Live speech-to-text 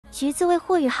橘子为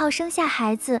霍雨浩生下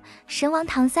孩子，神王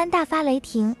唐三大发雷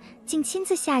霆，竟亲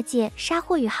自下界杀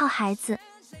霍雨浩孩子。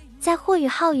在霍雨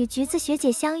浩与橘子学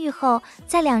姐相遇后，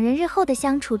在两人日后的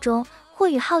相处中，霍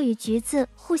雨浩与橘子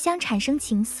互相产生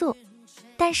情愫。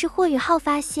但是霍雨浩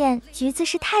发现橘子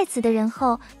是太子的人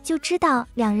后，就知道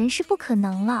两人是不可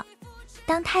能了。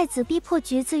当太子逼迫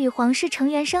橘子与皇室成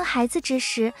员生孩子之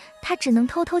时，他只能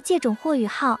偷偷借种霍雨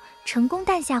浩，成功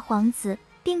诞下皇子，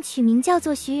并取名叫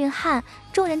做徐云汉。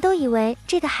众人都以为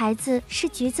这个孩子是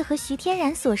橘子和徐天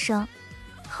然所生。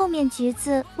后面橘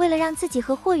子为了让自己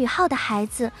和霍雨浩的孩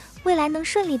子未来能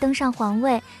顺利登上皇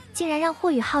位，竟然让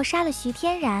霍雨浩杀了徐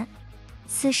天然。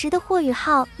此时的霍雨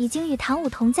浩已经与唐武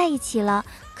童在一起了，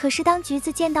可是当橘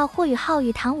子见到霍雨浩与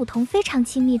唐武童非常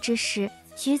亲密之时，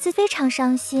橘子非常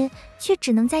伤心，却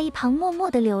只能在一旁默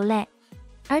默地流泪。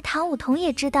而唐武童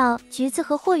也知道橘子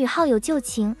和霍雨浩有旧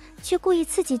情，却故意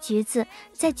刺激橘子，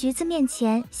在橘子面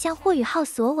前向霍雨浩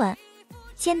索吻。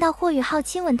见到霍雨浩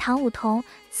亲吻唐武童，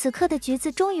此刻的橘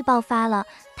子终于爆发了，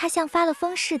他像发了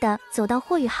疯似的走到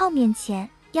霍雨浩面前，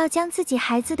要将自己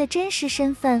孩子的真实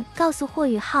身份告诉霍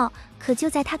雨浩。可就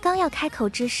在他刚要开口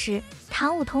之时，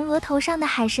唐武童额头上的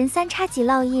海神三叉戟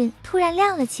烙印突然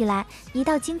亮了起来，一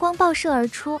道金光爆射而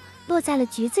出，落在了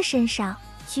橘子身上。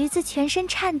橘子全身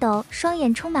颤抖，双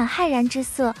眼充满骇然之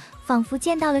色，仿佛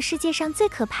见到了世界上最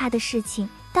可怕的事情，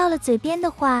到了嘴边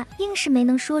的话硬是没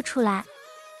能说出来。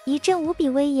一阵无比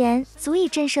威严，足以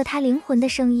震慑他灵魂的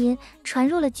声音传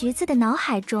入了橘子的脑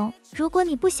海中。如果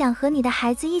你不想和你的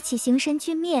孩子一起形神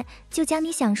俱灭，就将你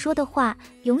想说的话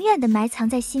永远地埋藏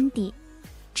在心底。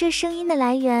这声音的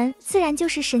来源自然就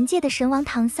是神界的神王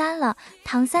唐三了。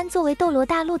唐三作为斗罗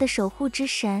大陆的守护之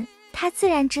神，他自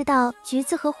然知道橘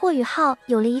子和霍雨浩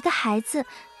有了一个孩子，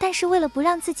但是为了不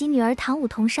让自己女儿唐武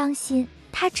童伤心，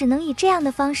他只能以这样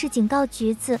的方式警告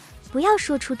橘子不要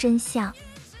说出真相。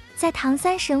在唐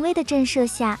三神威的震慑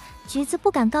下，橘子不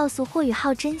敢告诉霍雨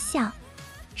浩真相，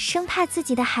生怕自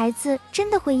己的孩子真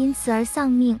的会因此而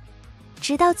丧命。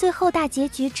直到最后大结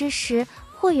局之时，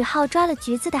霍雨浩抓了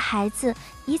橘子的孩子，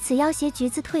以此要挟橘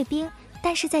子退兵。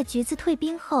但是在橘子退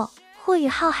兵后，霍雨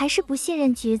浩还是不信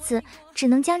任橘子，只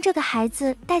能将这个孩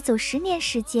子带走10年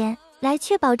时间，来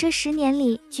确保这10年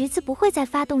里橘子不会再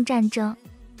发动战争。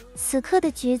此刻的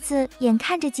橘子眼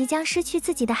看着即将失去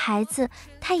自己的孩子，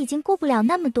他已经顾不了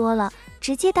那么多了，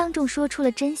直接当众说出了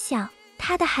真相。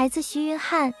他的孩子徐云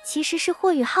汉其实是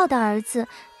霍雨浩的儿子。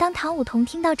当唐武童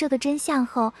听到这个真相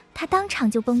后，他当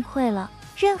场就崩溃了。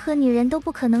任何女人都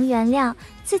不可能原谅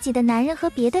自己的男人和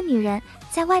别的女人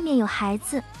在外面有孩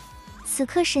子。此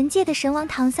刻神界的神王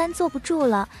唐三坐不住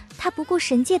了，他不顾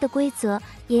神界的规则，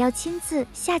也要亲自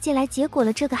下界来结果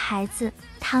了这个孩子。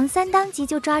唐三当即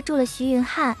就抓住了徐云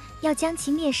汉，要将其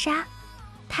灭杀。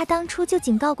他当初就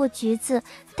警告过橘子，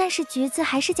但是橘子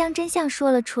还是将真相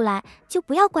说了出来，就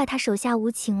不要怪他手下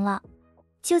无情了。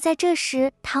就在这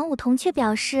时，唐武童却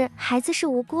表示孩子是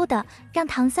无辜的，让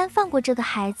唐三放过这个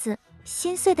孩子。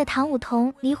心碎的唐武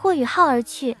童离霍雨浩而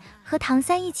去，和唐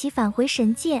三一起返回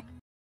神界。